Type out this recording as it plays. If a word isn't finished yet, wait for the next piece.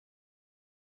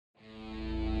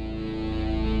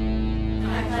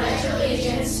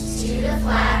allegiance to the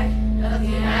flag of the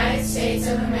United States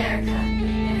of America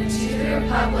and to the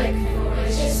republic for which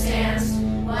it stands,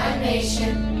 one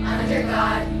nation, under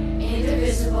God,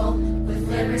 indivisible, with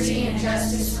liberty and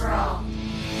justice for all.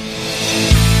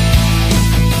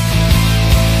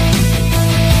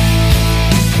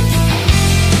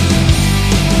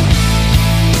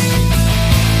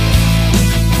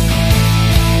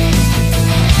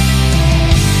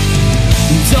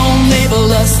 Don't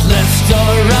label us left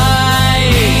or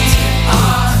right. We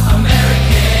are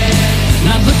American.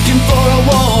 Not looking for a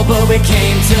war, but we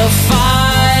came to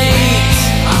fight.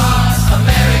 We are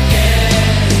American.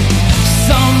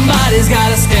 Somebody's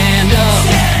gotta stand up.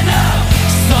 Stand up.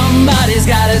 Somebody's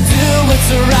gotta do what's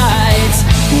right.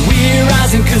 We're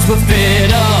rising 'cause we're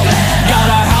fed up. Got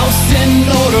our house in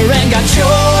order and got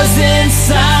yours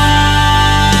inside.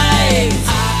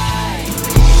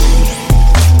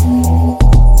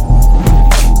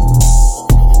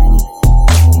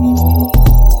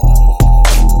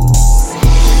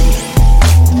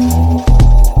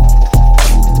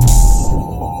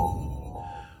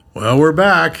 Well, we're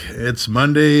back. It's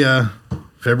Monday,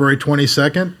 February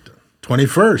 22nd,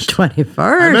 21st.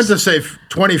 21st. I meant to say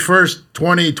 21st,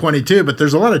 2022, but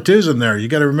there's a lot of twos in there. You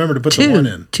got to remember to put the one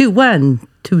in.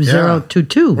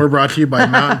 212022. We're brought to you by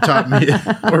Mountaintop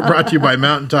Media. We're brought to you by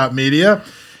Mountaintop Media,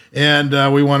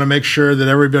 and we want to make sure that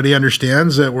everybody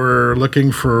understands that we're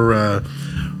looking for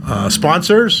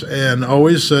sponsors and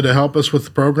always to help us with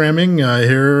the programming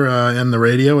here in the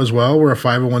radio as well. We're a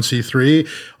 501c3.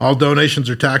 All donations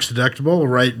are tax deductible. We'll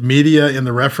write media in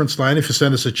the reference line if you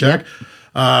send us a check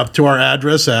to our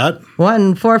address at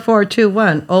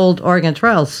 14421 Old Oregon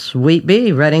Trail, Suite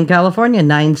B, Redding, California,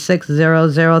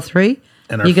 96003.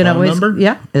 And our phone number?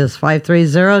 Is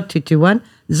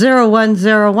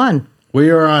 530-221-0101. We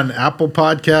are on Apple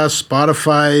Podcasts,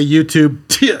 Spotify, YouTube,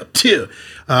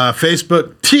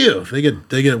 Facebook,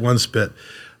 they get one spit.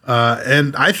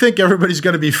 And I think everybody's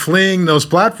going to be fleeing those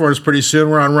platforms pretty soon.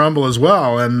 We're on Rumble as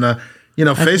well. And,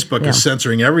 Facebook is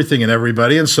censoring everything and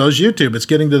everybody, and so is YouTube. It's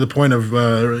getting to the point of,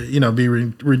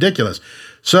 being ridiculous.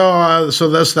 So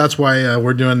that's why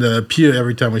we're doing the pew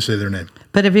every time we say their name.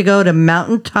 But if you go to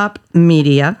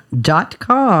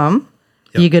mountaintopmedia.com,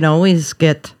 you can always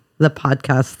get the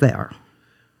podcast there.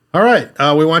 All right.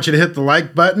 We want you to hit the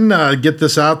like button, get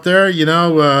this out there.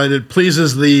 It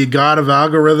pleases the god of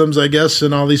algorithms, I guess,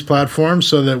 in all these platforms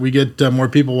so that we get more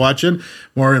people watching,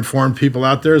 more informed people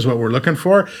out there is what we're looking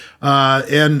for.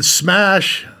 And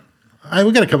smash, we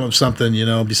got to come up with something,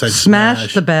 besides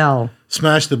smash the bell.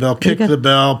 Smash the bell, kick the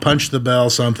bell, punch the bell,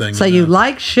 something. So you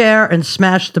like, share, and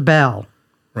smash the bell.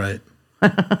 Right.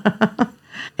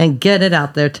 And get it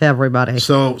out there to everybody.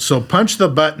 So punch the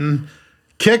button,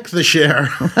 kick the share,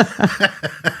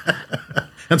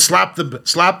 and slap the bell.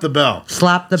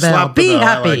 Slap the bell. Be happy.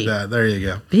 I like that. There you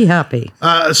go. Be happy.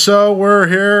 So we're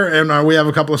here, and we have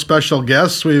a couple of special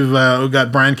guests. We've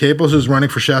got Brian Caples, who's running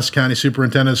for Shasta County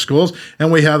Superintendent of Schools,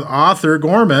 and we have Arthur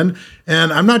Gorman,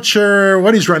 and I'm not sure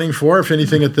what he's running for, if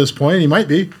anything, at this point. He might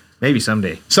be. Maybe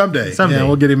someday. Someday. Yeah,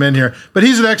 we'll get him in here. But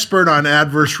he's an expert on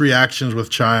adverse reactions with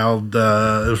child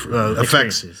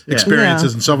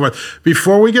experiences and so forth.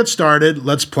 Before we get started,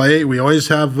 let's play. We always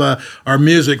have our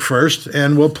music first,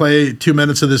 and we'll play 2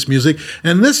 minutes of this music.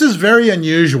 And this is very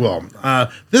unusual.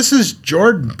 This is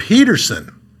Jordan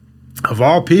Peterson, of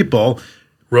all people,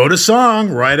 wrote a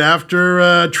song right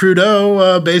after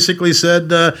Trudeau basically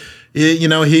said...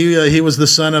 he was the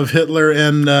son of Hitler,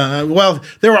 and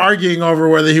they were arguing over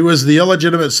whether he was the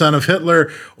illegitimate son of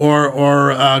Hitler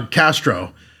or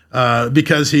Castro,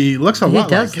 because he looks a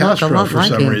lot like Castro for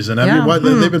some reason.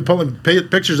 They've been pulling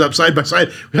pictures up side by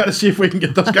side. We got to see if we can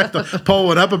get those guys to pull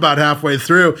one up about halfway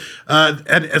through,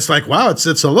 and it's like, wow, it's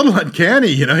a little uncanny.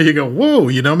 You go, whoa,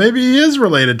 maybe he is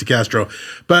related to Castro.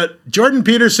 But Jordan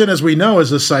Peterson, as we know,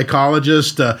 is a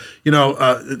psychologist.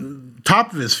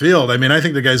 Top of his field. I mean, I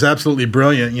think the guy's absolutely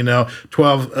brilliant.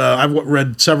 I've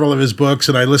read several of his books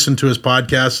and I listened to his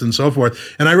podcasts and so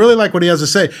forth. And I really like what he has to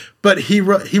say. But he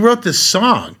wrote this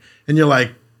song, and you're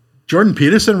like, Jordan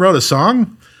Peterson wrote a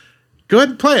song? Go ahead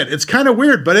and play it. It's kind of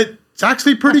weird, but it's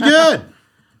actually pretty good.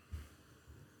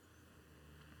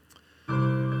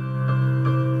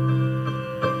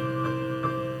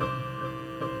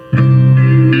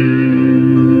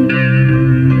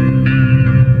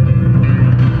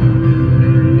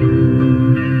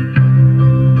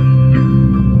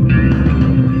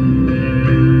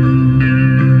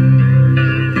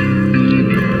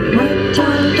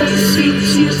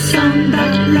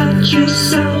 You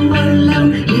so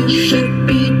alone, you should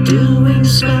be doing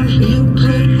swell. You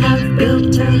could have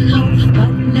built a home, but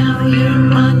now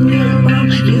you're on your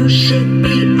own. You should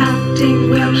be acting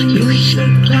well.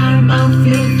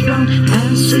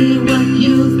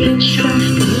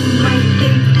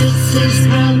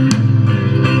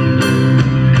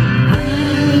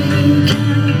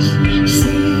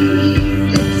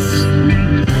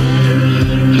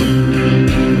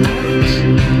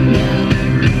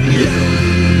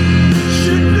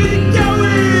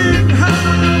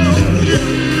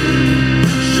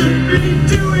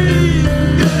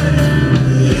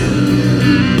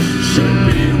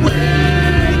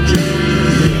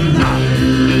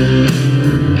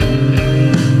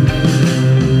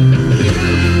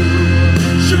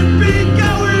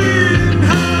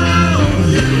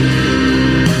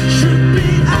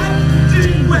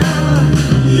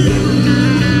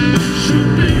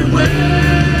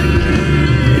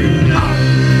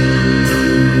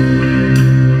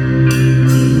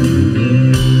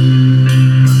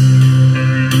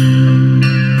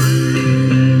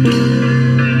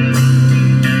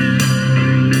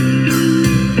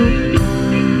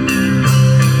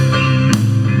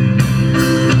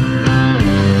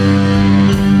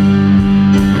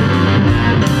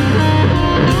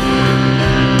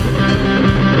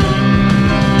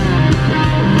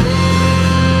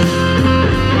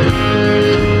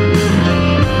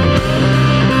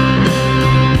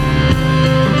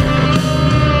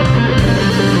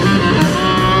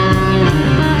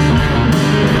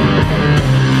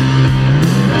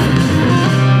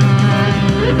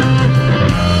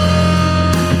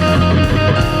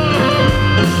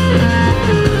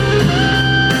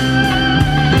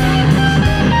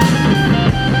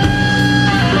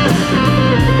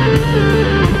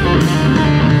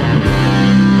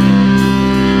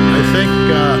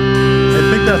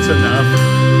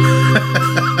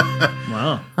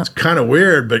 It's kind of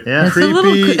weird, but Yeah.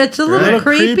 creepy. It's a little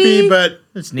creepy. but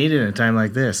It's needed at a time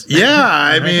like this. yeah,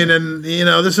 I mean, and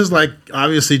this is like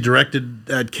obviously directed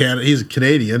at Canada. He's a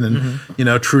Canadian,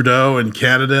 and Trudeau and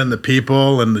Canada and the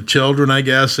people and the children. I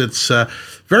guess it's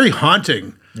very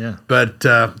haunting. Yeah. But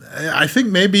I think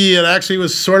maybe it actually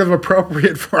was sort of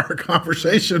appropriate for our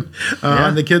conversation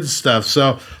on the kids stuff.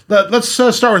 So let's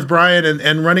start with Brian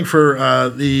and running for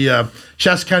the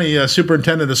Shasta County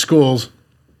Superintendent of Schools.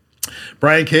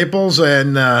 Brian Caples,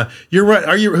 and who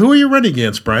are you running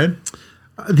against, Brian?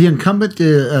 The incumbent,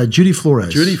 Judy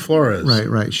Flores. Judy Flores.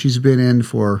 Right. She's been in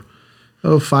for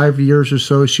 5 years or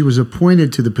so. She was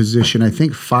appointed to the position, I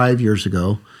think, 5 years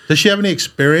ago. Does she have any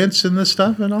experience in this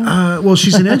stuff at all? Well,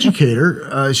 she's an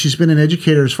educator. She's been an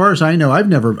educator, as far as I know. I've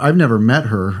never met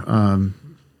her.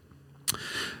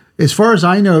 As far as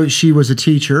I know, she was a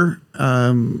teacher.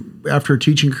 After a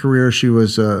teaching career, she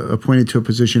was appointed to a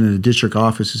position in a district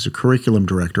office as a curriculum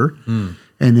director.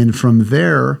 And then from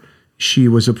there, she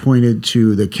was appointed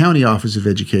to the county office of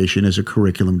education as a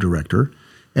curriculum director.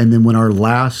 And then when our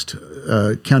last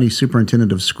county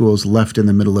superintendent of schools left in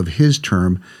the middle of his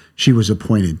term, she was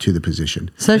appointed to the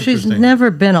position. So she's never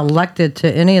been elected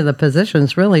to any of the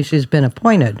positions, really. She's been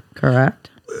appointed, correct?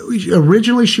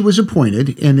 Originally, she was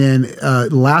appointed, and then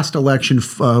last election,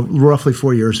 roughly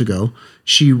 4 years ago,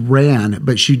 she ran,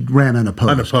 but she ran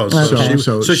unopposed. Unopposed. Okay.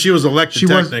 So she was elected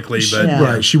technically, but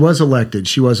right, she was elected.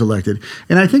 She was elected,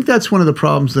 and I think that's one of the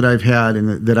problems that I've had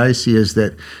and that I see is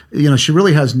that she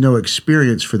really has no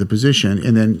experience for the position,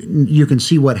 and then you can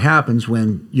see what happens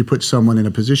when you put someone in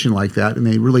a position like that, and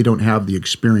they really don't have the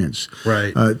experience,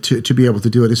 Right. To be able to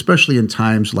do it, especially in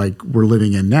times like we're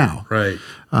living in now. Right.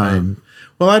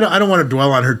 Well, I don't want to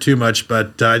dwell on her too much,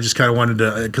 but I just kind of wanted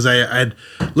to, because I'd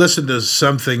listened to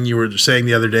something you were saying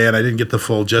the other day, and I didn't get the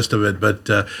full gist of it. But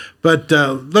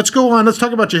let's go on. Let's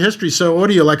talk about your history. So, what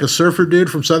are you, like a surfer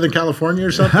dude from Southern California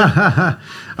or something?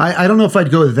 I don't know if I'd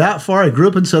go that far. I grew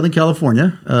up in Southern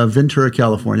California, Ventura,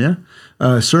 California.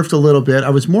 Surfed a little bit.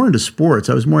 I was more into sports.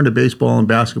 I was more into baseball and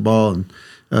basketball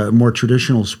and more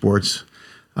traditional sports.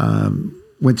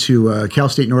 Went to Cal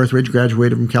State Northridge,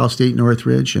 graduated from Cal State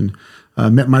Northridge, and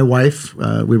met my wife.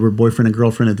 We were boyfriend and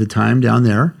girlfriend at the time down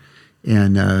there,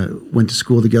 and went to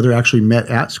school together. Actually met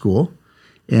at school,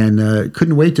 and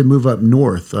couldn't wait to move up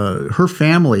north. Her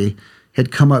family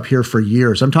had come up here for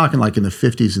years. I'm talking like in the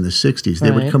 50s and the 60s.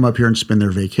 They would come up here and spend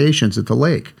their vacations at the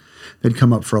lake. They'd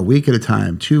come up for a week at a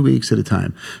time, 2 weeks at a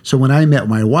time. So when I met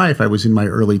my wife, I was in my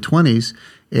early 20s,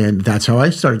 and that's how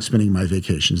I started spending my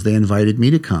vacations. They invited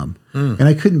me to come, and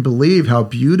I couldn't believe how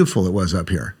beautiful it was up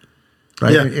here.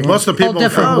 Right? Yeah, most of the people. Whole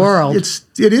different world. It's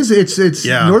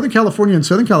Northern California and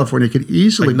Southern California could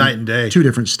easily Like be night and day. two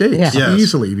different states. Yeah. Yes.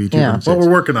 Easily be two different Well, states.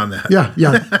 we're working on that. Yeah.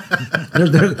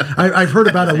 I've heard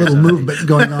about a little movement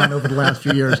going on over the last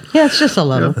few years. Yeah, it's just a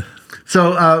little.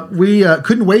 So we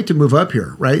couldn't wait to move up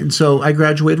here, right? And so I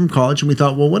graduated from college, and we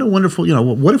thought, well, what a wonderful,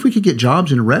 what if we could get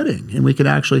jobs in Redding, and we could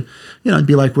actually, it'd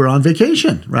be like we're on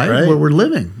vacation, right? Where we're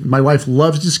living. My wife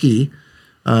loves to ski.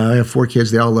 I have 4 kids;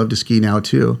 they all love to ski now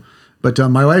too. But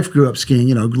my wife grew up skiing,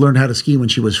 learned how to ski when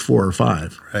she was 4 or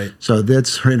 5. Right. So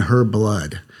that's in her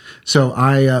blood.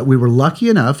 So we were lucky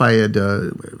enough. I had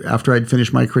after I'd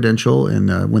finished my credential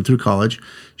and went through college,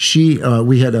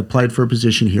 we had applied for a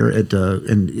position here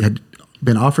and had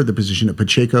been offered the position at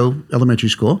Pacheco Elementary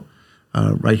School,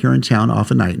 right here in town off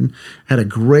of Knighton. Had a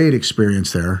great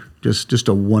experience there. Just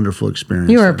a wonderful experience.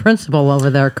 You were a principal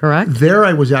over there, correct? There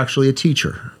I was actually a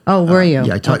teacher. Oh, were you?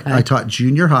 Yeah, I taught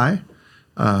junior high,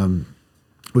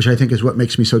 which I think is what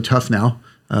makes me so tough now.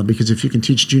 Because if you can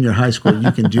teach junior high school,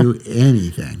 you can do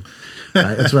anything.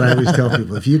 That's what I always tell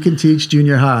people. If you can teach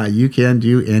junior high, you can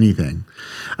do anything.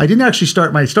 I didn't actually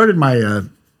started my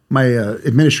my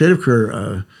administrative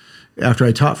career after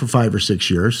I taught for 5 or 6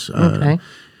 years. Okay.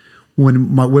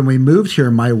 When we moved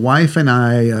here, my wife and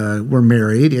I were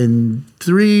married, and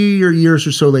 3 years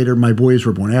or so later, my boys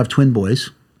were born. I have twin boys.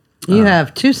 You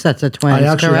have 2 sets of twins, I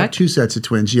actually correct? have 2 sets of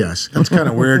twins, yes. That's kind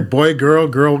of weird. Boy, girl,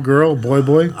 girl, girl, boy,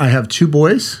 boy. I have 2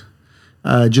 boys,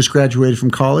 just graduated from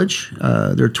college.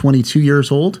 They're 22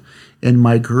 years old, and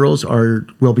my girls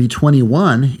will be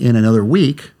 21 in another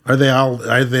week. Are they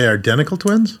identical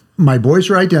twins? My boys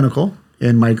are identical,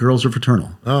 and my girls are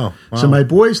fraternal. Oh, wow. So my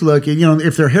boys look,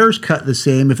 if their hair's cut the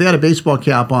same, if they had a baseball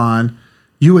cap on,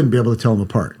 you wouldn't be able to tell them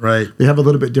apart. Right. They have a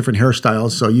little bit different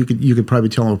hairstyles, so you could probably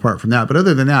tell them apart from that. But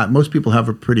other than that, most people have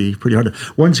a pretty hard.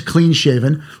 One's clean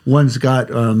shaven, one's got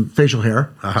facial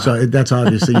hair, so that's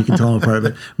obviously you can tell them apart.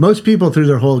 But most people through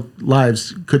their whole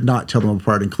lives could not tell them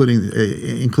apart,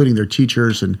 including their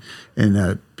teachers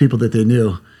and people that they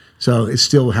knew. So it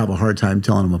still have a hard time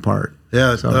telling them apart.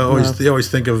 Yeah, they always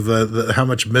think of the how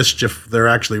much mischief there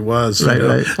actually was. Right,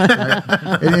 right.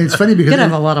 And it's funny because Could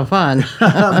have a lot of fun.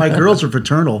 my girls are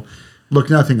fraternal, look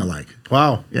nothing alike.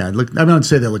 Wow. Yeah, I don't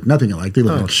say they look nothing alike. They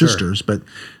look like sisters, but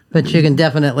But you can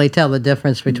definitely tell the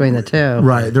difference between the two.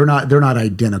 right, they're not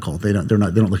identical. They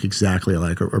don't look exactly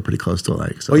alike or pretty close to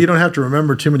alike. So Well, you don't have to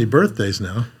remember too many birthdays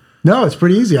now. no, it's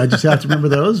pretty easy. I just have to remember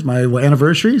those, my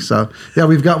anniversary. So yeah,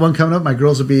 we've got one coming up. My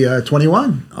girls will be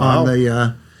 21 on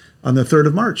the 3rd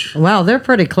of March. Wow, they're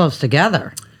pretty close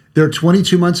together. They're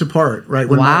 22 months apart, right?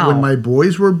 When my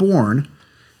boys were born,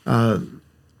 when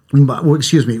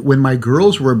my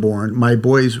girls were born, my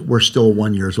boys were still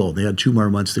 1 year old. They had 2 more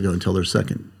months to go until their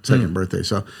second birthday.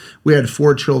 So we had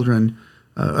 4 children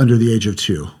under the age of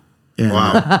 2. And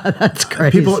Wow. That's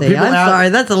crazy. people I'm sorry,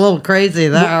 that's a little crazy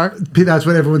there. that's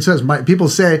what everyone says. People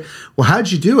say, "Well,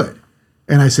 how'd you do it?"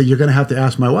 And I say, "You're going to have to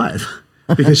ask my wife."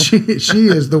 Because she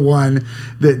is the one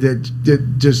that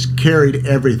just carried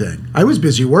everything. I was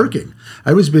busy working.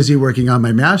 I was busy working on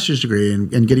my master's degree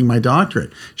and getting my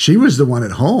doctorate. She was the one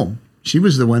at home. She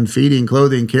was the one feeding,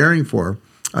 clothing, caring for.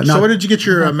 So what did you get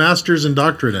your master's and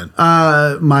doctorate in?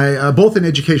 My both in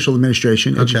educational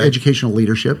administration, educational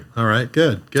leadership. All right,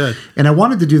 good. And I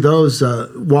wanted to do those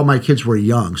while my kids were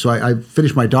young. So I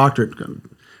finished my doctorate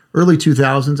early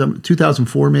 2000s,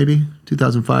 2004 maybe,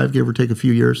 2005, give or take a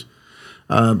few years.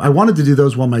 I wanted to do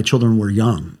those while my children were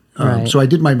young. Right. So I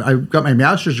got my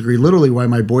master's degree literally while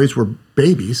my boys were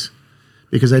babies,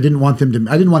 because I didn't want to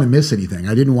miss anything.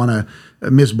 I didn't want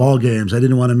to miss ball games. I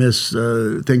didn't want to miss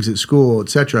things at school,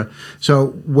 etc. So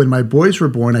when my boys were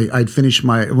born, I'd finished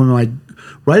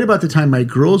right about the time my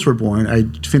girls were born, I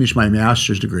finished my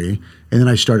master's degree, and then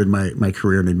I started my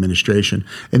career in administration.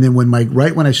 And then when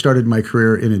I started my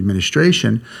career in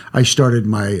administration, I started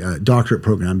my doctorate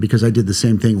program, because I did the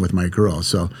same thing with my girls.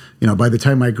 So by the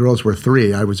time my girls were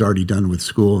 3, I was already done with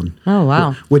school, and Oh,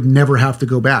 wow. would never have to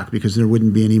go back, because there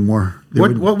wouldn't be any more.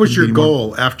 What was your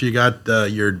goal after you got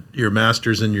your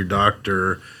master's and your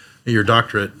doctorate?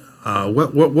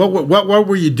 What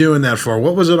were you doing that for?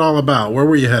 What was it all about? Where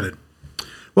were you headed?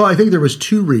 Well, I think there was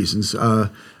 2 reasons.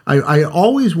 I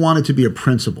always wanted to be a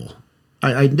principal.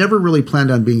 I never really planned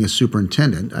on being a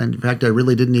superintendent. In fact, I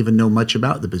really didn't even know much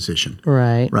about the position.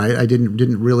 Right. Right. I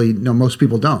didn't really know. Most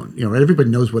people don't. Everybody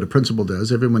knows what a principal does.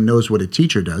 Everyone knows what a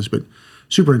teacher does. But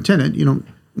superintendent, you don't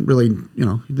really,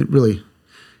 you didn't really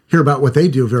hear about what they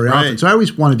do very often. So I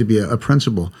always wanted to be a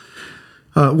principal.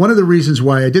 One of the reasons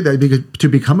why I did that, because to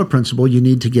become a principal, you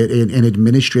need to get an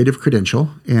administrative credential.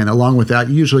 And along with that,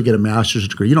 you usually get a master's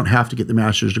degree. You don't have to get the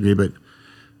master's degree, but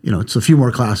it's a few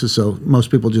more classes, so most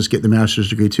people just get the master's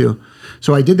degree too.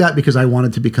 So I did that because I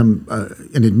wanted to become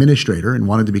an administrator and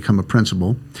wanted to become a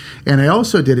principal. And I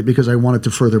also did it because I wanted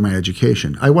to further my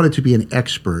education. I wanted to be an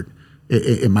expert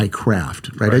in my craft,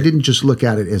 right? I didn't just look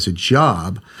at it as a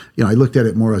job. I looked at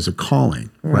it more as a calling,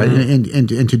 right?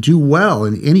 And to do well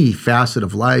in any facet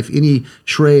of life, any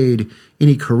trade,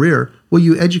 any career, well,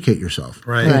 you educate yourself.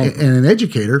 Right. And an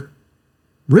educator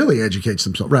really educates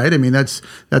themselves, right? I mean, that's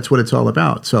what it's all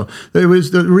about. So the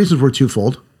reasons were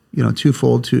twofold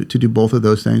to do both of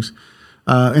those things.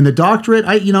 And the doctorate,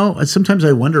 sometimes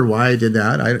I wonder why I did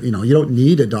that. You don't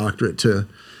need a doctorate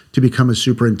to become a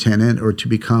superintendent or to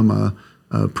become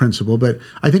a principal, but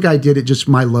I think I did it just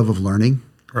my love of learning.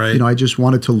 Right. I just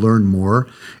wanted to learn more,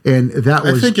 and that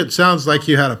was. I think it sounds like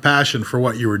you had a passion for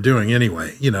what you were doing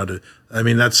anyway.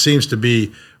 That seems to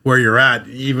be where you're at,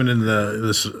 even in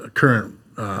this current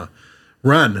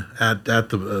run at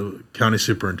the county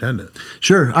superintendent.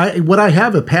 Sure. What I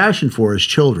have a passion for is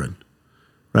children.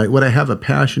 Right. What I have a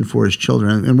passion for is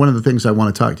children. And one of the things I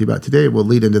want to talk to you about today, we'll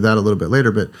lead into that a little bit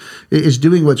later, but is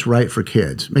doing what's right for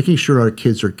kids, making sure our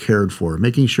kids are cared for,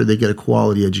 making sure they get a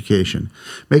quality education,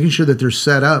 making sure that they're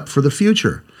set up for the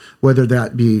future, whether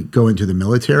that be go into the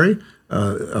military,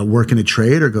 work in a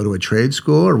trade or go to a trade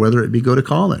school, or whether it be go to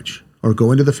college or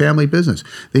go into the family business.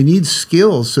 They need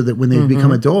skills so that when they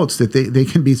become adults, that they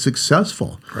can be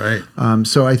successful. Right.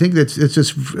 So I think that it's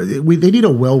just they need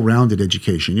a well-rounded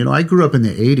education. I grew up in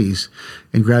the 80s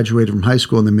and graduated from high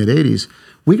school in the mid-80s.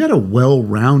 We got a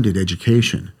well-rounded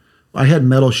education. I had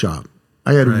metal shop.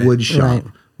 I had wood shop.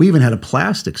 Right. We even had a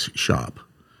plastics shop.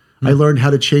 I learned how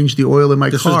to change the oil in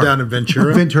my car. This was down in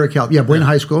Ventura? Ventura, California. Yeah, Buena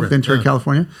High School, Ventura,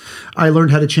 California. I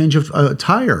learned how to change a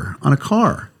tire on a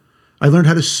car. I learned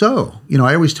how to sew.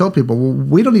 I always tell people, well,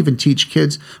 we don't even teach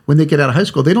kids when they get out of high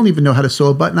school. They don't even know how to sew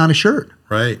a button on a shirt.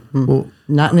 Right. Well,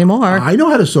 not anymore. I know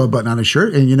how to sew a button on a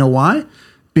shirt. And you know why?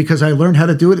 Because I learned how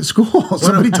to do it at school.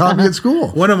 Somebody taught me at school.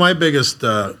 One of my biggest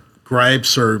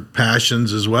gripes or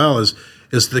passions as well is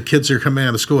is the kids are coming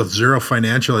out of school with zero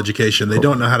financial education. They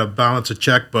don't know how to balance a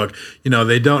checkbook.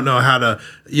 They don't know how to,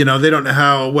 they don't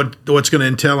know what's going to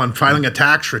entail on filing a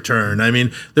tax return. I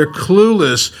mean, they're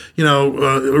clueless,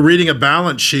 reading a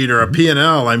balance sheet or a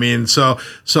P&L. I mean, so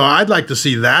I'd like to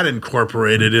see that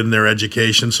incorporated in their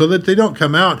education so that they don't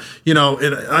come out,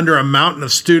 under a mountain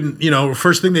of student,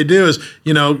 first thing they do is,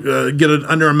 get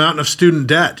under a mountain of student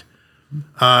debt.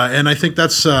 And I think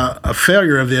that's a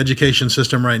failure of the education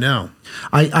system right now.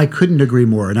 I couldn't agree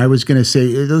more. And I was going to say,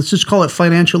 let's just call it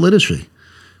financial literacy,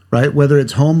 right? Whether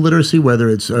it's home literacy, whether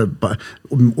it's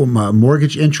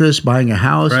mortgage interest, buying a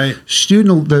house, right.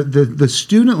 The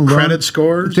student loan credit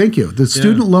scores. Thank you. The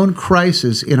student loan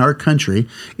crisis in our country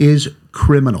is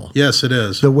criminal. Yes, it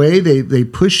is. The way they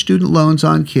push student loans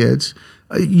on kids.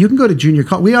 You can go to junior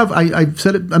college. I've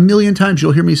said it a million times.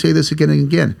 You'll hear me say this again and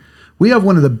again. We have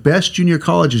one of the best junior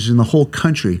colleges in the whole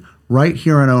country right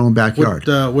here in our own backyard.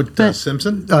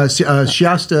 Simpson?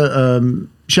 Shasta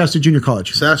Junior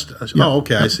College. Shasta. Yeah. Oh,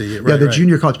 okay, I see. Right, the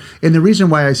junior college. And the reason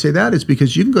why I say that is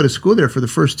because you can go to school there for the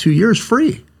first 2 years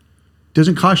free.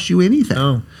 Doesn't cost you anything.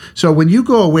 Oh. So when you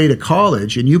go away to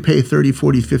college and you pay $30,000,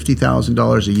 $40,000,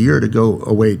 $50,000 a year to go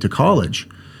away to college,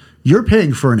 you're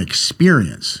paying for an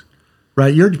experience.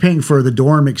 Right, you're paying for the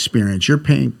dorm experience. You're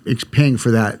paying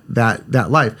for that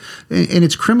life, and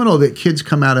it's criminal that kids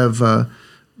come out of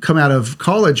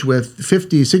college with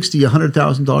 $50,000, $60,000,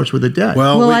 $100,000 worth of debt.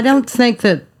 Well, I don't think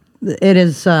that it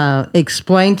is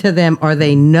explained to them or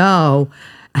they know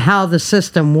how the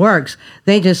system works.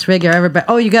 They just figure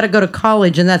everybody, you got to go to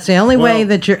college, and that's the only way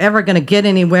that you're ever going to get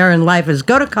anywhere in life is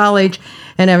go to college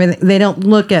and everything. They don't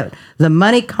look at the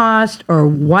money cost or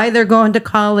why they're going to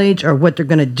college or what they're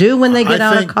going to do when they get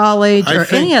out of college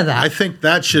any of that. I think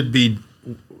that should be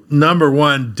number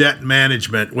one, debt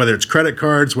management, whether it's credit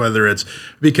cards, whether it's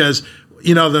because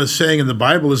the saying in the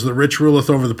Bible is the rich ruleth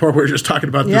over the poor. We were just talking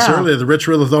about this earlier. The rich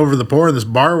ruleth over the poor, and this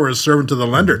borrower is servant to the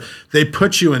lender. They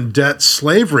put you in debt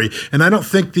slavery. And I don't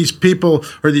think these people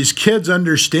or these kids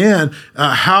understand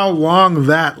how long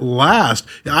that lasts.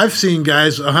 I've seen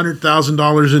guys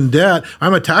 $100,000 in debt.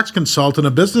 I'm a tax consultant,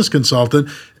 a business consultant.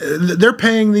 They're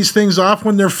paying these things off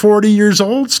when they're 40 years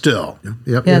old still.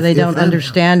 Yep. They don't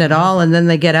understand at all. And then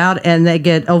they get out and they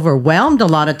get overwhelmed a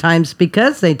lot of times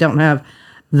because they don't have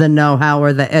the know-how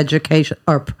or the education,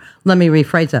 or let me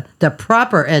rephrase that, the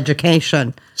proper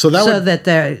education, so that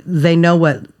they know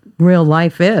what real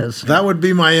life is. That would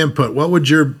be my input. What would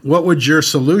your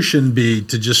solution be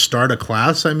to just start a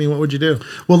class? I mean, what would you do?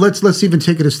 Well, let's even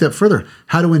take it a step further.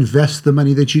 How to invest the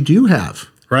money that you do have.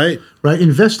 Right.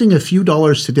 Investing a few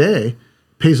dollars today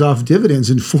pays off dividends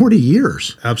in 40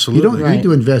 years. Absolutely. You don't need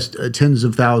to invest tens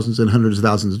of thousands and hundreds of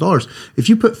thousands of dollars. If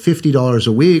you put $50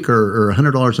 a week or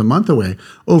 $100 a month away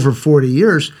over 40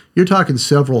 years, you're talking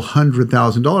several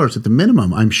 $100,000 at the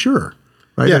minimum, I'm sure.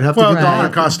 Right? Yeah, dollar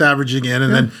cost averaging in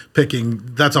and then picking,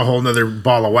 that's a whole nother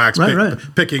ball of wax,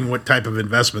 picking what type of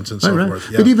investments and so forth.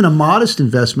 Yeah. But even a modest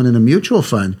investment in a mutual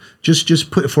fund, just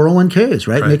put 401ks,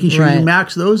 right? Making sure you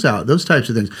max those out, those types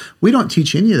of things. We don't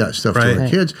teach any of that stuff to our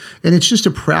kids. And it's just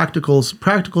a practical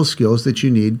skills that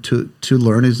you need to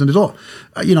learn as an adult.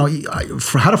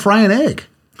 How to fry an egg,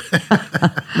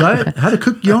 right? How to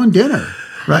cook your own dinner.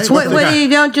 Right? You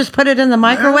don't just put it in the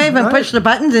microwave and push the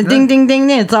buttons and ding, ding, ding,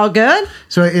 ding. It's all good.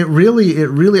 So it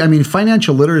really. I mean,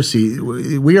 financial literacy.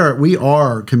 We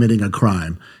are committing a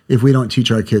crime if we don't teach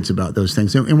our kids about those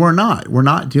things, and we're not. We're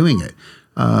not doing it.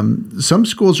 Some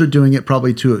schools are doing it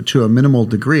probably to a minimal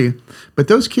degree, but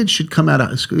those kids should come out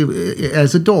of school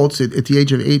as adults at the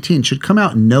age of 18 should come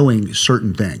out knowing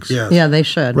certain things. Yes. Yeah, they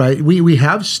should. Right. We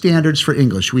have standards for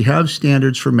English. We have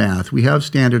standards for math. We have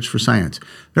standards for science.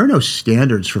 There are no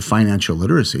standards for financial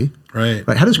literacy. Right.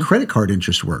 How does credit card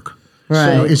interest work?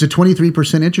 Right. So is a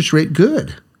 23% interest rate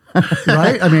good?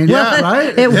 Right? I mean,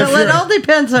 right? It all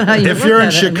depends on how you look at it. If you're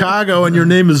in Chicago and your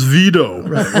name is Vito.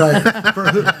 Right.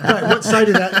 What side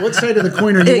of the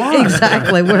coin are you on?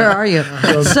 Exactly. Where are you?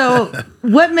 So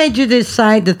what made you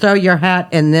decide to throw your hat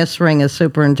in this ring as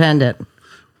superintendent?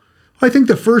 I think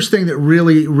the first thing that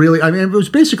really, it was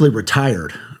basically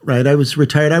retired. Right. I was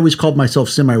retired. I always called myself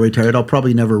semi-retired. I'll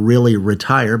probably never really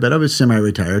retire, but I was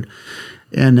semi-retired.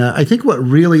 And I think what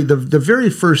really the very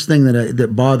first thing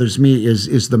that bothers me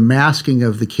is the masking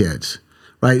of the kids.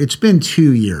 Right. It's been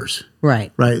 2 years.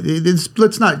 Right.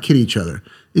 Let's not kid each other.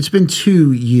 It's been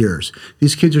 2 years.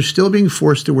 These kids are still being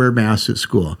forced to wear masks at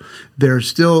school. They're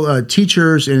still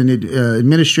teachers and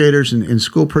administrators and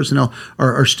school personnel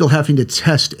are still having to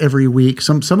test every week.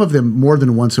 Some of them more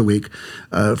than once a week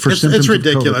for symptoms. It's of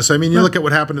ridiculous. COVID. I mean, you look at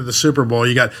what happened at the Super Bowl.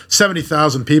 You got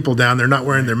 70,000 people down there not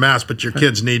wearing their masks, but your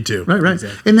kids need to. Right.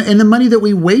 Exactly. And the money that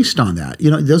we waste on that,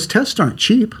 those tests aren't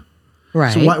cheap.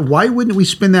 Right. So why wouldn't we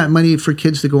spend that money for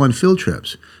kids to go on field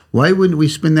trips? Why wouldn't we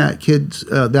spend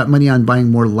that money on buying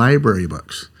more library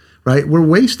books? Right, we're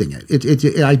wasting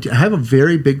it. I have a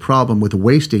very big problem with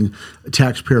wasting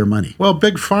taxpayer money. Well,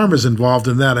 Big Pharma's involved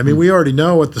in that. I mean, we already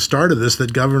know at the start of this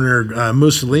that Governor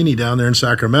Mussolini down there in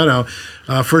Sacramento,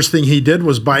 first thing he did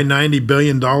was buy $90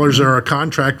 billion or a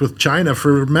contract with China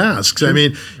for masks. I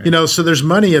mean, so there's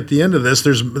money at the end of this.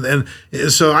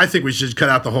 So I think we should cut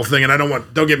out the whole thing. And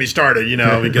don't get me started,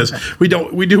 because we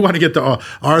do want to get to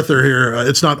Arthur here.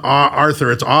 It's not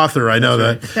Arthur, it's author. I know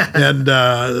that.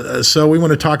 And so we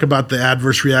want to talk about the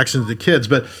adverse reactions of the kids.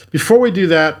 But before we do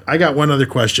that, I got one other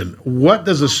question. What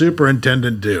does a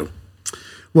superintendent do?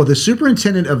 Well, the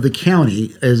superintendent of the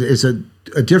county is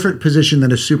a different position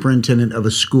than a superintendent of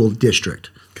a school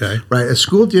district. Okay. Right. A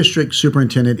school district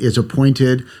superintendent is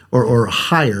appointed or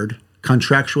hired,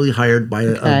 contractually hired by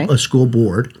a school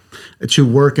board to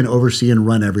work and oversee and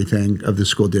run everything of the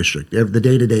school district, the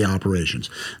day-to-day operations.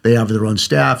 They have their own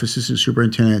staff, assistant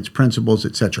superintendents, principals,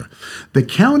 etc. The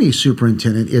county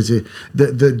superintendent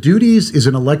the duties is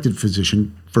an elected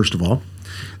position, first of all.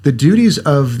 The duties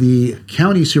of the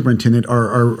county superintendent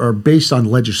are based on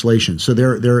legislation. So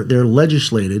they're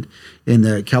legislated in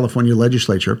the California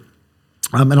legislature.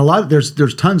 And a lot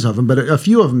there's tons of them, but a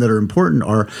few of them that are important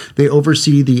are they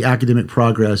oversee the academic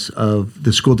progress of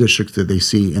the school districts that they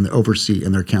see and oversee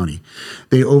in their county.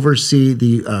 They oversee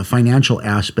the financial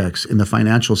aspects and the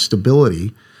financial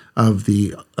stability of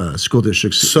the school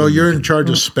districts. So you're in charge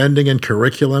of spending and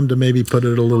curriculum, to maybe put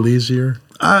it a little easier?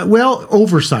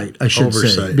 Oversight, I should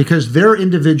say, because their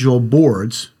individual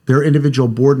board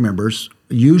members.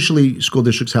 Usually, school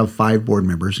districts have 5 board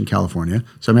members in California.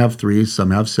 Some have 3,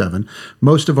 some have 7.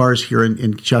 Most of ours here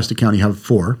in Shasta County have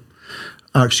 5.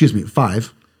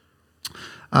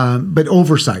 But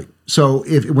oversight. So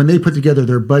when they put together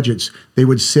their budgets, they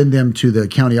would send them to the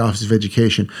County Office of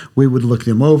Education. We would look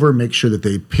them over, make sure that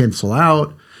they pencil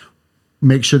out,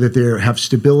 make sure that they have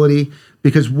stability.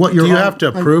 Because what you're do you have to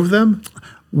approve them?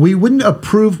 We wouldn't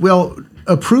approve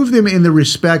them in the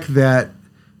respect that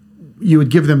you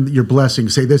would give them your blessing,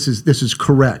 say this is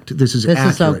correct, this is accurate.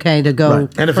 This is okay to go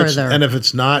further. And if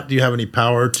it's not, do you have any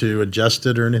power to adjust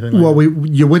it or anything like that?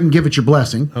 You wouldn't give it your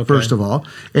blessing, first of all.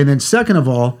 And then second of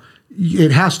all,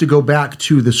 it has to go back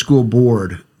to the school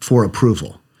board for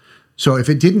approval. So if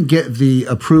it didn't get the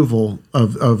approval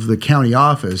of the county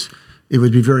office, it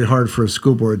would be very hard for a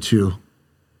school board to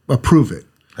approve it.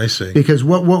 I see. Because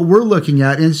what we're looking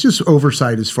at, and it's just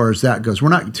oversight as far as that goes. We're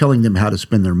not telling them how to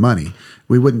spend their money.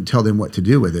 We wouldn't tell them what to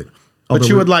do with it. But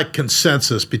you would like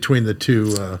consensus between the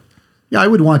two. Yeah, I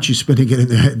would want you spending it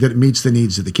that it meets the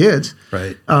needs of the kids.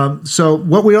 Right. So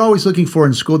what we're always looking for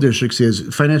in school districts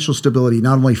is financial stability,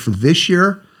 not only for this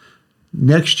year,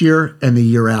 next year, and the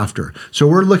year after. So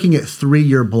we're looking at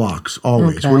 3-year blocks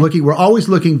always. Okay. We're always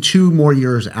looking 2 more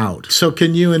years out. So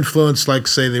can you influence, like,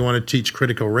 say they want to teach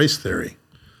critical race theory?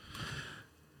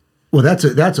 Well, that's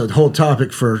a whole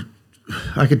topic for.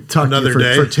 I could talk another to you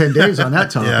day for 10 days on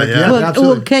that topic. Yeah.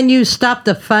 Well, can you stop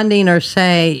the funding or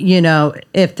say,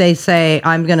 if they say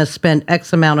I'm going to spend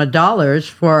X amount of dollars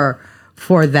for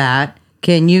that,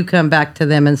 can you come back to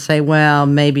them and say, well,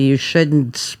 maybe you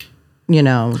shouldn't,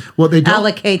 well, they don't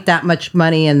allocate that much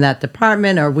money in that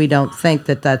department, or we don't think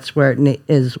that that's where it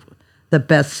is the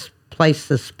best place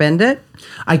to spend it?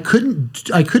 I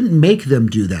couldn't make them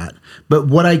do that. But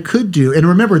what I could do, and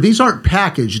remember, these aren't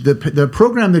packaged. The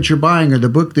program that you're buying or the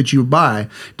book that you buy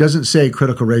doesn't say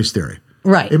critical race theory.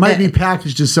 Right. It might be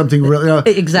packaged as something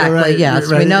really. Exactly, right,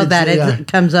 yes. right, we know that it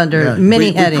comes under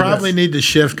many headings. We probably need to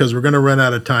shift because we're going to run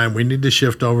out of time. We need to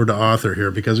shift over to author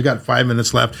here because we got 5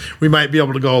 minutes left. We might be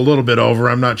able to go a little bit over.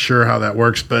 I'm not sure how that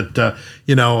works, but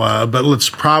but let's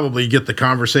probably get the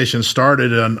conversation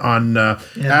started on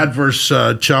adverse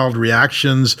child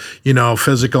reactions.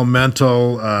 Physical,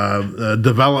 mental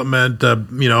development.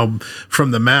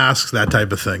 From the masks, that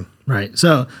type of thing. Right.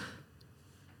 So,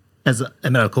 as a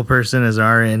medical person, as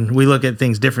RN, we look at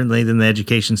things differently than the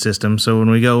education system. So when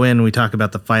we go in, we talk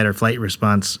about the fight or flight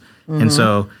response. Mm-hmm. And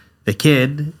so the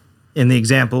kid in the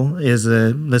example is,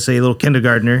 let's say, a little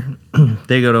kindergartner.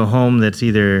 They go to a home that's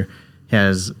either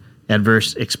has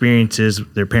adverse experiences.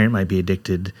 Their parent might be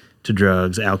addicted to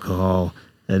drugs, alcohol,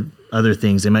 other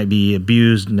things. They might be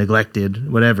abused,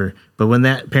 neglected, whatever. But when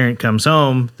that parent comes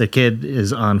home, the kid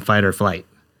is on fight or flight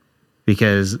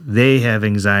because they have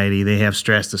anxiety, they have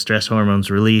stress, the stress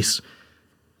hormones release.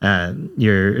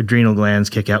 Your adrenal glands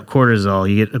kick out cortisol.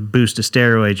 You get a boost of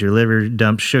steroids. Your liver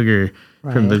dumps sugar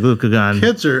from the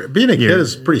glucagon. Being a kid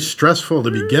is pretty stressful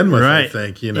to begin with, I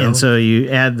think, And so you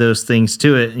add those things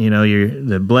to it,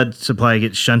 the blood supply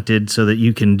gets shunted so that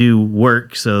you can do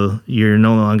work. So you're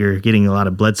no longer getting a lot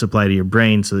of blood supply to your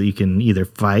brain so that you can either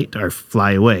fight or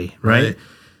fly away. Right.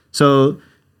 So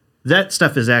that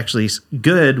stuff is actually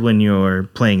good when you're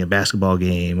playing a basketball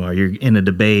game or you're in a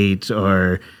debate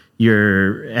or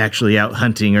you're actually out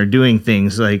hunting or doing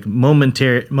things. Like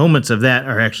moments of that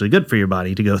are actually good for your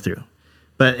body to go through.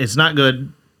 But it's not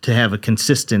good to have a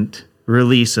consistent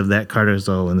release of that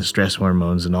cortisol and the stress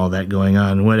hormones and all that going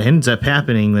on. What ends up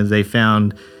happening is they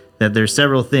found that there's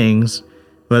several things,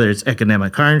 whether it's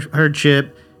economic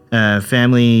hardship,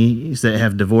 families that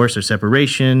have divorce or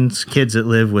separations, kids that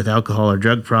live with alcohol or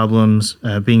drug problems,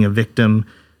 being a victim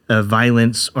of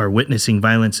violence or witnessing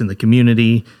violence in the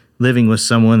community, living with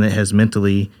someone that has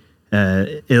mentally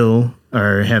ill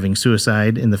or having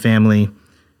suicide in the family,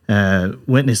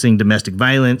 witnessing domestic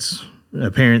violence, a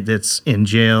parent that's in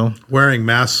jail. Wearing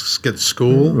masks at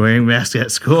school.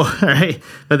 Right?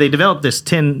 But they developed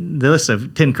the list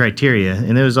of 10 criteria,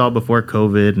 and it was all before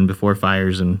COVID and before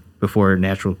fires and before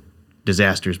natural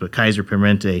disasters. But Kaiser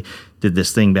Permanente did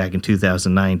this thing back in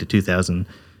 2009 to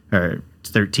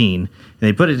 2013, and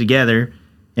they put it together,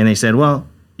 and they said, well,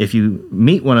 if you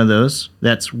meet one of those,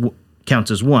 that's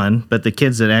counts as one, but the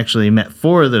kids that actually met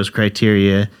 4 of those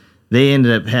criteria, they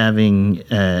ended up having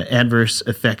adverse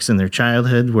effects in their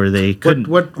childhood where they couldn't.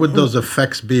 What would those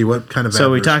effects be? What kind of?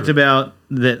 So we talked about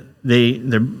that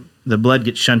the blood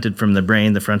gets shunted from the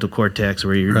brain, the frontal cortex,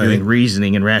 where you're doing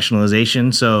reasoning and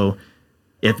rationalization. So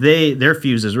if their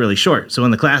fuse is really short, so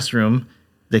in the classroom,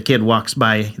 the kid walks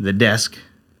by the desk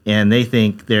and they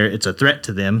think it's a threat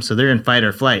to them, so they're in fight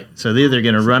or flight. So they're either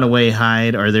going to run away,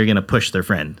 hide, or they're going to push their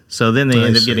friend. So then they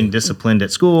end up getting disciplined at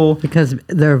school. Because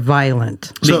they're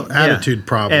violent. So attitude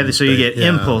problems. So you get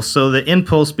impulse. So the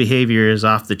impulse behavior is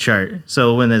off the chart.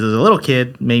 So when there's a little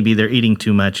kid, maybe they're eating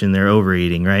too much and they're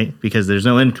overeating, right? Because there's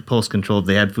no impulse control. If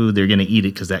they had food, they're going to eat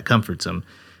it because that comforts them.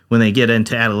 When they get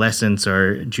into adolescence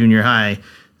or junior high,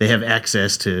 they have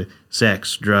access to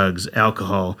sex, drugs,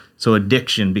 alcohol. So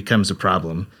addiction becomes a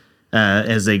problem.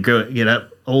 As they get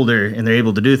up older and they're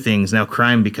able to do things, now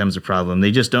crime becomes a problem.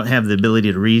 They just don't have the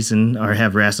ability to reason or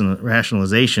have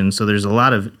rationalization. So there's a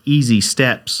lot of easy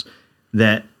steps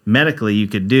that medically you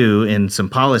could do and some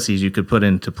policies you could put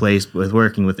into place with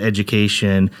working with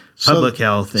education, public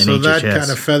health, and HHS. So that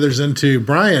kind of feathers into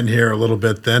Brian here a little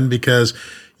bit then, because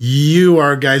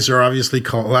guys are obviously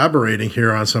collaborating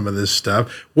here on some of this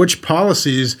stuff. Which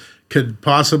policies could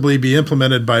possibly be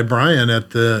implemented by Brian at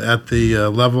the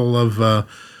level of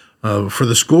for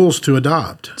the schools to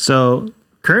adopt? So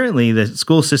currently, the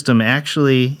school system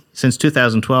actually, since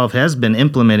 2012, has been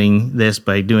implementing this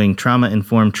by doing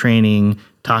trauma-informed training,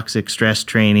 toxic stress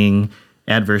training,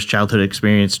 adverse childhood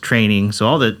experience training. So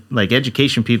all the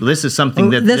education people, this is something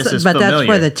that this is familiar. But that's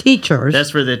for the teachers. That's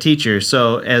for the teachers.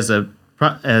 So as a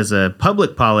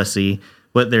public policy,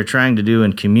 what they're trying to do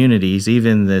in communities,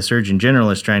 even the Surgeon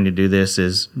General is trying to do this,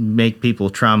 is make people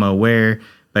trauma aware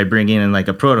by bringing in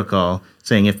a protocol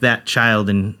saying if that child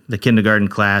in the kindergarten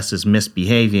class is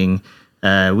misbehaving,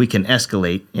 we can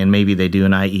escalate, and maybe they do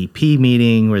an IEP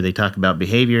meeting where they talk about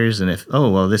behaviors, and if,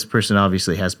 this person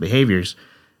obviously has behaviors,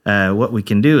 what we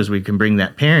can do is we can bring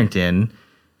that parent in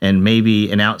and maybe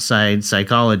an outside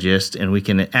psychologist, and we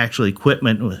can actually equip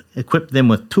them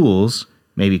with tools,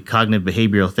 maybe cognitive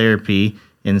behavioral therapy,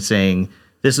 and saying,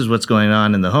 this is what's going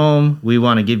on in the home. We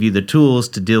want to give you the tools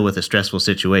to deal with a stressful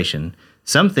situation.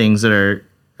 Some things that are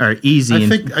easy.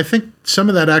 I think some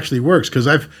of that actually works, because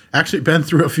I've actually been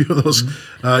through a few of those.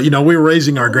 We were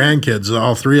raising our grandkids,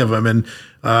 all 3 of them, and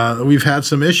we've had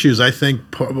some issues. I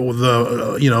think part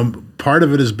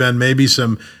of it has been maybe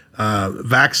some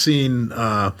vaccine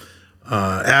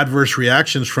adverse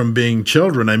reactions from being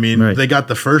children. I mean, They got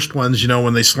the first ones,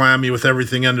 when they slam you with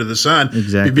everything under the sun,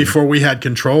 before we had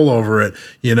control over it,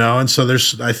 and so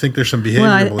I think there's some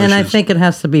behavioral issues. And I think it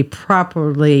has to be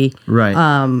properly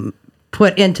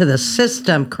put into the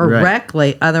system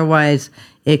correctly. Otherwise,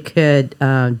 it could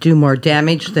do more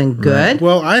damage than good.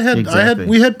 Well,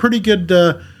 we had pretty good.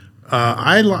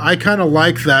 I kind of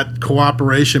like that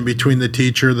cooperation between the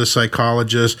teacher, the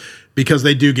psychologist, because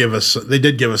they did give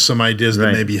us some ideas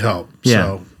that maybe help. Yeah.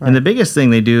 So. And the biggest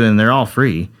thing they do, and they're all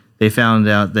free, they found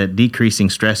out that decreasing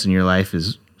stress in your life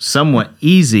is somewhat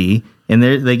easy And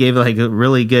they gave like a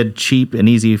really good, cheap, and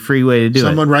easy, free way to do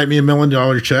Someone it. write me $1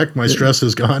 million check. My stress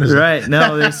is gone. Is it? Right.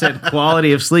 No, they said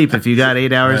quality of sleep. If you got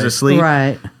 8 hours of sleep,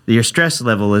 Right. your stress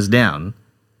level is down.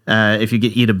 If you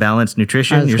eat a balanced I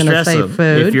nutrition, was your gonna stress say level.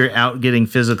 food. If you're out getting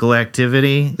physical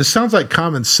activity, This sounds like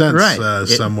common sense Right.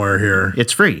 somewhere here.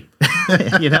 it's free.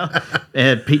 You know,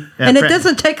 And it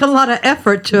doesn't take a lot of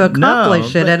effort to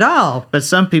accomplish it but- at all. But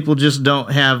some people just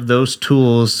don't have those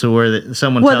tools to where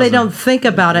someone. Well, tells they them, don't think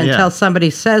about it Yeah. until somebody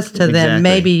says to them, Exactly.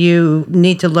 maybe you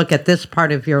need to look at this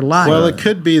part of your life. Well, it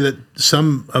could be that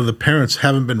some of the parents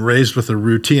haven't been raised with a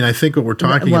routine. I think what we're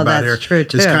talking Well, about that's here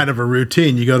true, is too. kind of a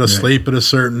routine. You go to sleep at a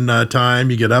certain time,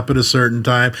 you get up at a certain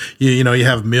time, you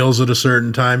have meals at a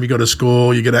certain time, you go to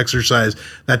school, you get exercise,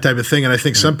 that type of thing. And I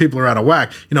think some people are out of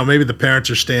whack. Maybe the parents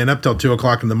are staying up till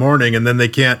 2:00 in the morning, and then they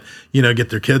can't, get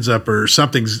their kids up, or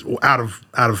something's out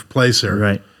of place there.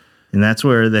 Right. And that's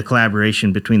where the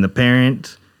collaboration between the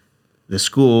parent, the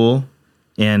school,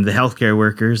 and the healthcare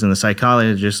workers and the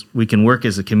psychologists, we can work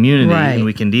as a community Right. and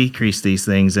we can decrease these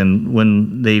things. And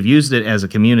when they've used it as a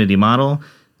community model,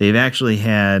 they've actually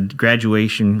had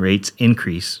graduation rates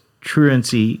increase,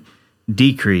 truancy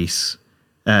decrease,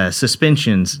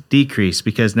 suspensions decrease,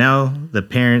 because now the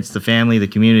parents, the family, the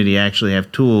community actually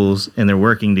have tools and they're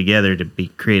working together to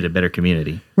create a better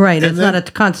community. Right. And It's then- not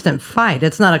a constant fight.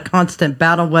 It's not a constant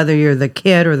battle, whether you're the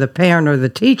kid or the parent or the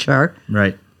teacher.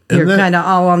 Right. You're then- kind of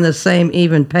all on the same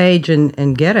even page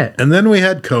and get it. And then we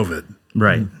had COVID.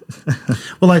 Right.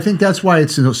 Well, I think that's why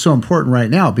it's so important right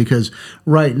now, because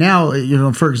right now,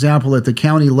 for example, at the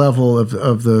county level of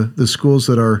the schools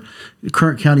that our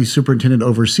current county superintendent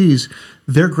oversees,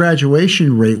 their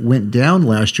graduation rate went down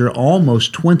last year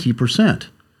almost 20%.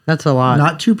 That's a lot.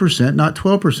 Not 2%, not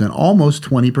 12%, almost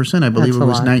 20%. I believe That's it a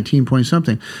was lot. 19 point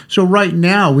something. So right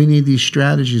now, we need these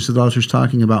strategies that Arthur's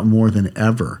talking about more than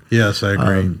ever. Yes, I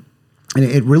agree. And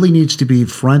it really needs to be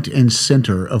front and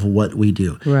center of what we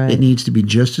do. Right. It needs to be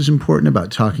just as important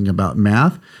about talking about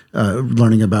math,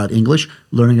 learning about English,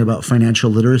 learning about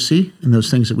financial literacy, and those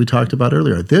things that we talked about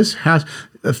earlier. This has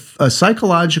a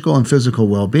psychological and physical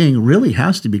well-being really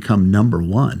has to become number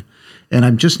one. And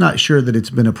I'm just not sure that it's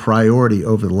been a priority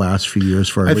over the last few years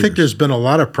for our I think leaders. there's been a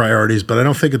lot of priorities, but I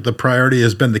don't think that the priority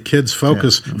has been the kids'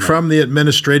 focus from the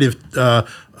administrative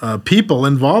people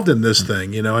involved in this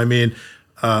thing.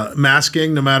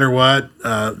 Masking no matter what,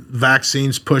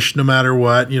 vaccines pushed no matter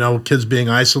what. Kids being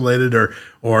isolated or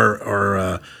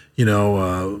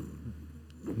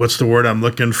what's the word I'm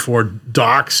looking for?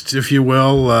 Doxed, if you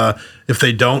will, if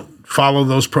they don't follow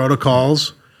those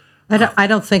protocols. I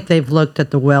don't think they've looked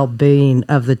at the well-being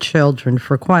of the children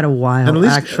for quite a And while, at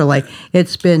least- actually.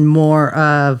 It's been more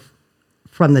of,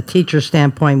 from the teacher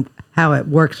standpoint, how it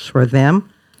works for them,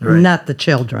 not the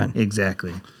children.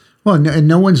 Exactly. Well, and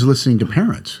no one's listening to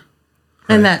parents.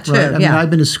 And that too, Right? I mean, yeah. I've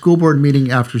been to school board meeting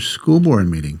after school board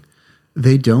meeting.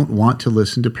 They don't want to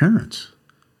listen to parents.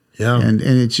 Yeah, And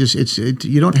it's just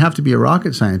you don't have to be a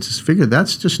rocket scientist. Figure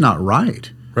that's just not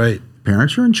right. right.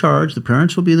 Parents are in charge. The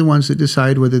parents will be the ones that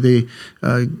decide whether they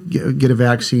get a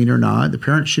vaccine or not. The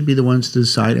parents should be the ones to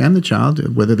decide, and the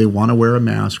child, whether they want to wear a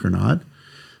mask or not.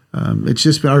 It's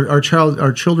just our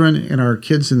children and our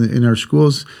kids in our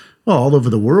schools, well, all over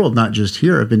the world, not just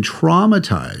here, have been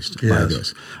traumatized by Yes.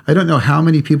 this. I don't know how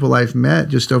many people I've met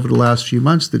just over the last few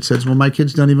months that says, "Well, my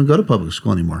kids don't even go to public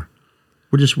school anymore.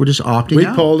 We're just opting We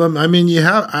out." polled them. I mean, you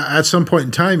have at some point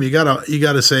in time, you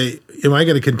gotta say, am I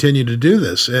going to continue to do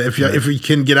this? If you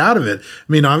can get out of it.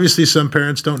 I mean, obviously, some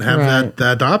parents don't have Right.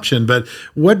 that option. But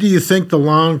what do you think the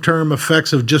long term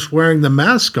effects of just wearing the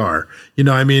mask are?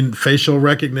 Facial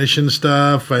recognition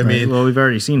stuff. I mean, Well, we've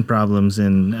already seen problems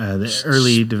in the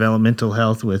early developmental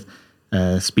health with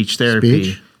speech therapy.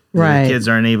 Speech. Right. The kids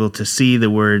aren't able to see the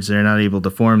words. They're not able to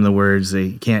form the words.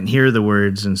 They can't hear the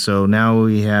words. And so now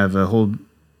we have a whole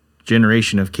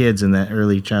generation of kids in that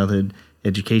early childhood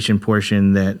education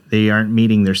portion that they aren't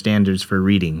meeting their standards for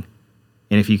reading.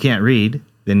 And if you can't read,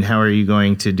 then how are you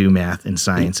going to do math and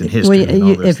science and history? and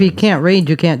all those If you things? can't read,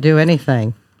 you can't do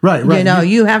anything. Right.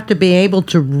 You have to be able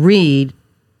to read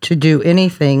to do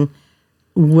anything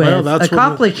with that's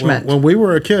accomplishment. When we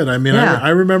were a kid, I mean, Yeah. I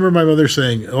remember my mother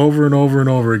saying over and over and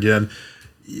over again,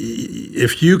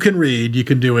 if you can read, you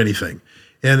can do anything.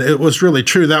 And it was really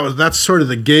true. That's sort of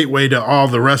the gateway to all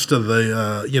the rest of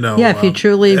the, if you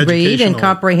truly read and educational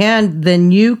comprehend, then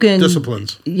you can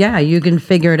disciplines. Yeah, you can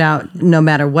figure it out no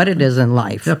matter what it is in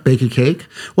life. Yep, bake a cake.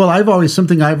 Well, I've always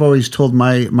told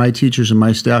my teachers and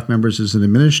my staff members as an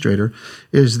administrator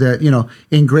is that,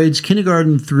 in grades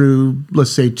kindergarten through,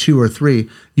 let's say 2 or 3,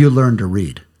 you learn to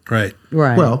read. Right.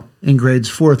 Right. Well, in grades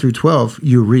 4 through 12,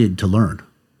 you read to learn.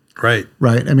 Right.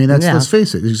 Right. I mean, that's Yeah. let's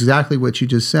face it, exactly what you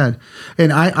just said.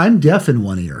 And I'm deaf in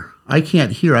one ear. I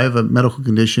can't hear. I have a medical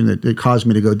condition that caused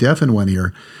me to go deaf in one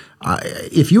ear.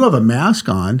 If you have a mask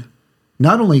on,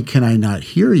 not only can I not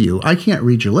hear you, I can't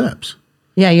read your lips.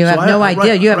 Yeah, you have So no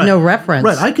idea. You have no reference.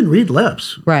 Right. I can read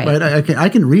lips. Right. I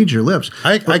can read your lips.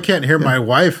 I can't hear my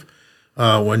wife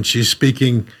when she's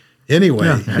speaking anyway.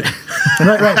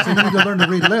 right. So you need to learn to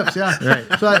read lips. Yeah. Right.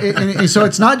 So, and so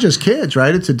it's not just kids,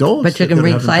 right? It's adults. But you that can are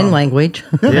read having sign problems. language.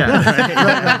 So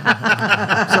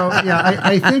yeah,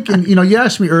 I think, and you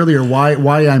asked me earlier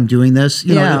why I'm doing this.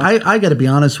 You know, I got to be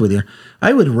honest with you.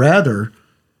 I would rather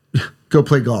go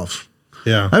play golf.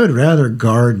 Yeah. I would rather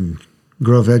garden,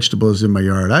 grow vegetables in my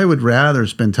yard. I would rather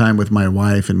spend time with my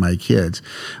wife and my kids.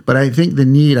 But I think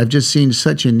I've just seen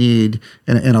such a need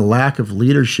and a lack of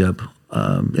leadership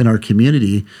in our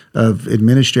community of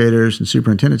administrators and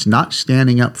superintendents not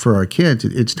standing up for our kids.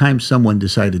 It's time someone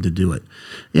decided to do it.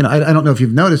 You know, I don't know if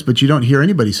you've noticed, but you don't hear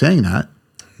anybody saying that.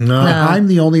 No. I'm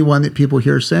the only one that people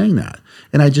hear saying that.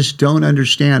 And I just don't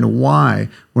understand why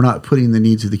we're not putting the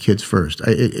needs of the kids first.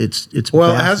 It's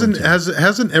Well, baffling to me.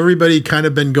 hasn't everybody kind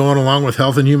of been going along with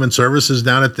Health and Human Services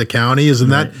down at the county? Isn't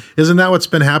that what's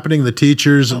been happening? The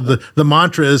teachers, the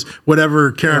mantra is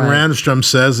whatever Karen Randstrom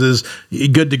says is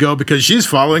good to go because she's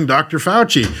following Dr.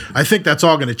 Fauci. I think that's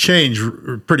all going to change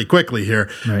pretty quickly here.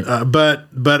 Right.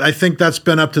 But I think that's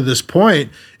been up to this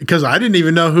point because I didn't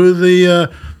even know who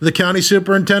the county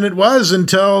superintendent was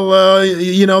until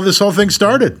this whole thing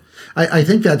started. I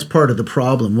think that's part of the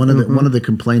problem. One of the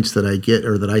complaints that I get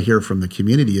or that I hear from the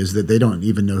community is that they don't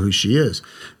even know who she is.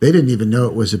 They didn't even know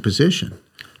it was a position.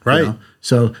 Right.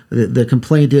 So the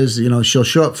complaint is, she'll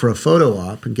show up for a photo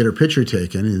op and get her picture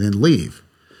taken and then leave.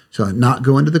 So not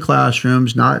go into the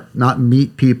classrooms, not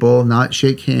meet people, not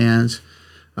shake hands.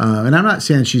 And I'm not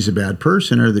saying she's a bad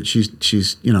person or that she's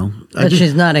But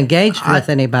she's not engaged with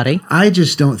anybody. I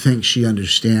just don't think she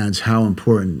understands how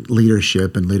important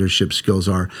leadership and leadership skills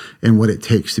are and what it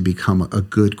takes to become a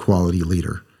good quality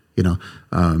leader.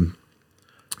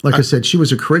 Like I said, she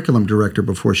was a curriculum director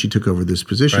before she took over this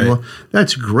position. Right. Well,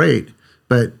 that's great,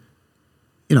 but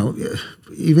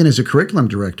even as a curriculum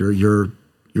director, your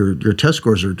test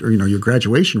scores are, your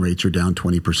graduation rates are down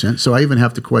 20%. So I even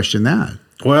have to question that.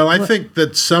 Well, I think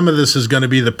that some of this is going to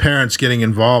be the parents getting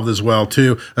involved as well,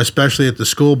 too, especially at the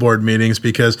school board meetings,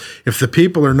 because if the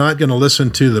people are not going to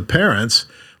listen to the parents,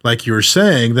 like you were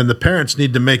saying, then the parents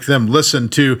need to make them listen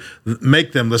to,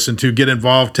 get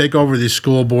involved, take over these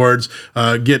school boards,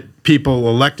 get people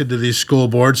elected to these school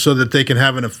boards so that they can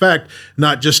have an effect,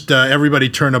 not just everybody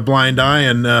turn a blind eye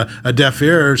and a deaf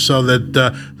ear so that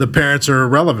the parents are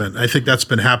irrelevant. I think that's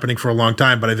been happening for a long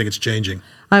time, but I think it's changing.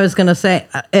 I was going to say,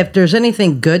 if there's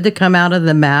anything good to come out of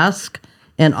the mask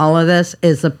and all of this,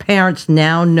 is the parents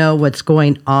now know what's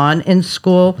going on in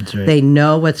school. That's right. They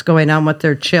know what's going on with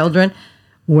their children,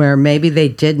 where maybe they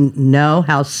didn't know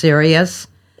how serious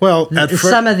Well,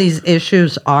 some of these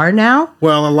issues are now.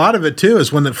 Well, a lot of it too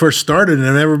is when it first started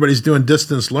and everybody's doing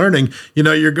distance learning,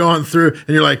 you're going through and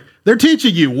you're like, they're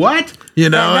teaching you what?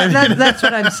 That's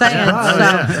what I'm saying.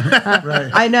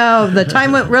 I know the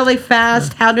time went really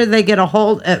fast. How do they get a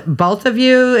hold of both of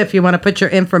you if you want to put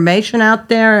your information out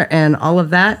there and all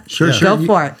of that? Sure. Go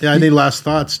for it. Yeah, I need last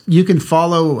thoughts. You can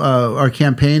follow our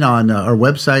campaign on our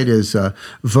website is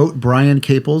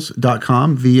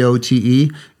votebryancaples.com,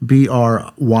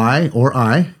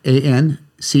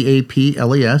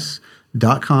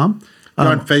 VOTEBRYANCAPLES.com. You're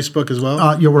on Facebook as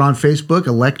well? We're on Facebook,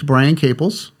 Elect Brian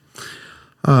Caples.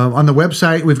 On the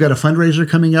website, we've got a fundraiser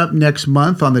coming up next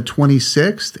month on the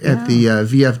 26th at the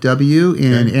VFW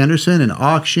in Anderson, an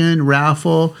auction,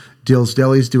 raffle. Dill's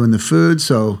Deli's doing the food.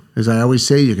 So, as I always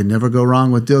say, you can never go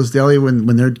wrong with Dill's Deli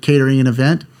when they're catering an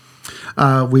event.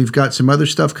 We've got some other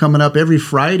stuff coming up. Every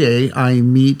Friday, I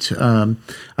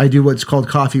do what's called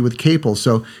Coffee with Caples.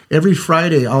 So, every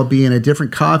Friday, I'll be in a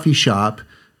different coffee shop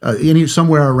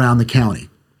somewhere around the county.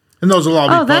 And those will all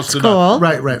be posted that's cool. up.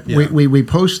 Right. Yeah. We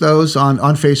post those on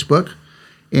Facebook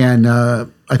and I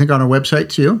think on our website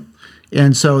too.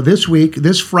 And so this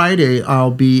Friday,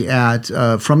 I'll be at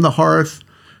From the Hearth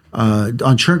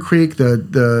on Churn Creek,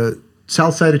 the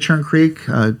south side of Churn Creek,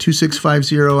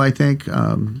 2650, I think.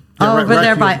 Over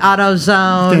there by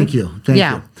AutoZone. Thank you. Thank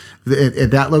you.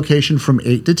 At that location from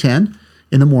 8 to 10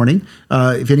 in the morning.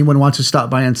 If anyone wants to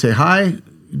stop by and say hi,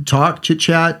 talk,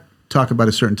 chit-chat, talk about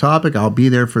a certain topic, I'll be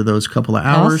there for those couple of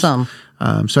hours. Awesome.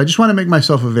 So I just want to make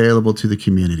myself available to the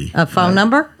community. A phone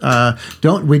number?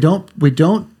 We don't put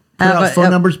out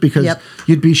phone numbers because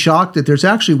you'd be shocked that there's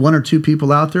actually one or two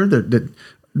people out there that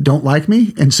don't like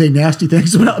me and say nasty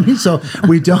things about me. So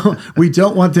we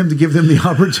don't want them to give them the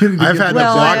opportunity. I've had to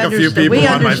block a few people We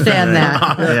on my understand that.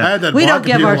 I had to We block don't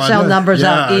give people our on cell that. numbers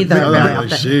out either. no, very really, often.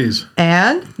 Jeez.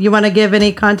 And you want to give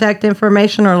any contact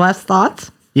information or last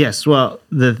thoughts? Yes, well,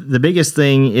 the biggest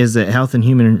thing is that Health and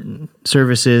Human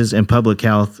Services and Public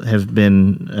Health have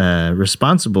been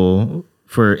responsible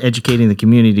for educating the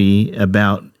community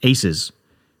about ACEs,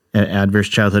 adverse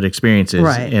childhood experiences.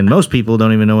 Right. And most people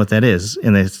don't even know what that is.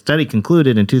 And the study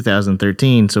concluded in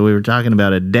 2013. So we were talking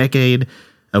about a decade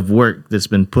of work that's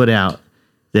been put out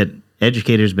that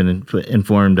educators been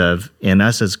informed of, and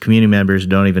us as community members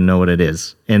don't even know what it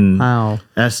is. And Wow.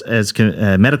 us as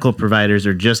medical providers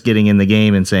are just getting in the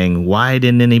game and saying, why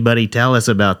didn't anybody tell us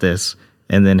about this?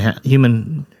 And then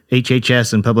human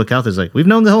HHS and public health is like, we've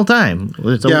known the whole time.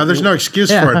 There's no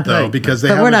excuse for it though, because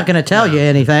But we're not going to tell you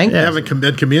anything. They haven't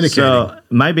been communicating. So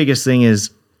my biggest thing is,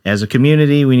 as a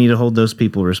community, we need to hold those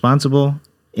people responsible.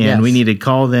 And we Yes. need to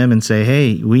call them and say,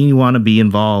 hey, we want to be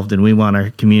involved and we want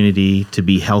our community to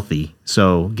be healthy.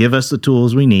 So give us the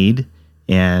tools we need,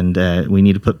 and we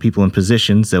need to put people in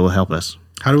positions that will help us.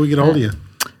 How do we get a hold of you?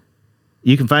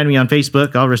 You can find me on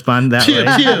Facebook. I'll respond that way.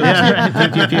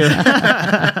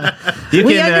 You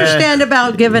We can, understand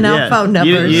about giving out phone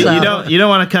numbers. You so. don't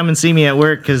want to come and see me at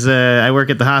work because I work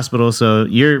at the hospital, so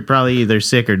you're probably either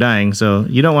sick or dying. So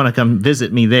you don't want to come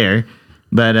visit me there.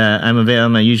 But I'm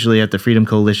available. I'm usually at the Freedom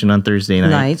Coalition on Thursday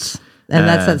nights. And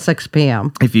that's at 6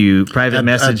 p.m. If you private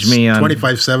message me on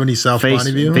 2570 South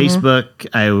Bonneview. Facebook,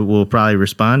 I will probably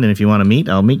respond. And if you want to meet,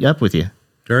 I'll meet up with you.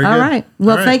 Very All good. right.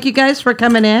 Well, thank you guys for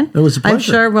coming in. It was a I'm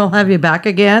pleasure. sure we'll have you back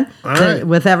again right.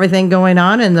 with everything going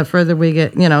on. And the further we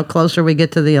get, closer we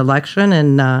get to the election,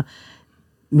 and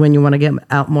when you want to get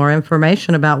out more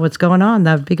information about what's going on,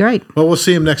 that would be great. Well, we'll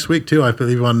see him next week too. I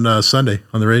believe on Sunday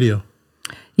on the radio.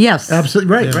 Yes.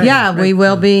 Absolutely right. right. Yeah, we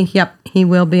will be. Yep, he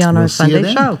will be on our see you Sunday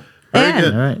then. show. Very And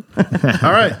good. All right.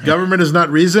 All right. Government is not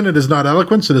reason. It is not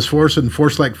eloquence. It is force, and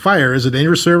force like fire is a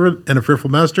dangerous servant and a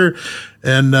fearful master.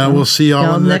 And we'll see you all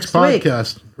Till on the next next week.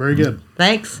 podcast. Very good.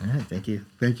 Thanks. All right. Thank you.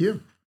 Thank you.